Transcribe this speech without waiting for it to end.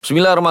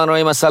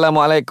Bismillahirrahmanirrahim.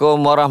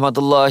 Assalamualaikum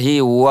warahmatullahi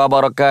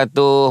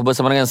wabarakatuh.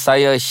 Bersama dengan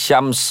saya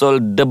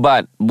Syamsul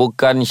Debat,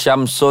 bukan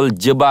Syamsul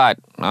Jebat.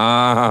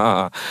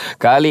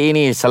 Kali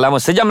ini selama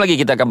sejam lagi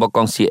kita akan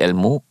berkongsi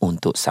ilmu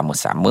untuk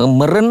sama-sama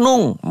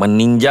merenung,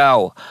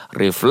 meninjau,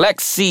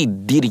 refleksi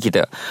diri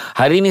kita.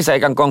 Hari ini saya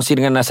akan kongsi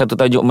dengan satu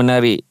tajuk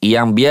menarik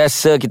yang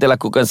biasa kita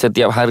lakukan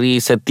setiap hari,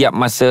 setiap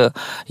masa,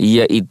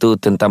 iaitu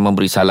tentang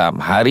memberi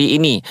salam. Hari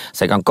ini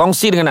saya akan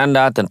kongsi dengan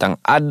anda tentang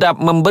adab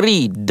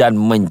memberi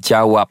dan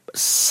menjawab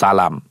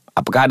salam.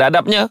 Apakah ada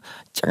adabnya?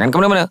 Jangan ke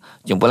mana-mana.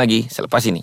 Jumpa lagi selepas ini.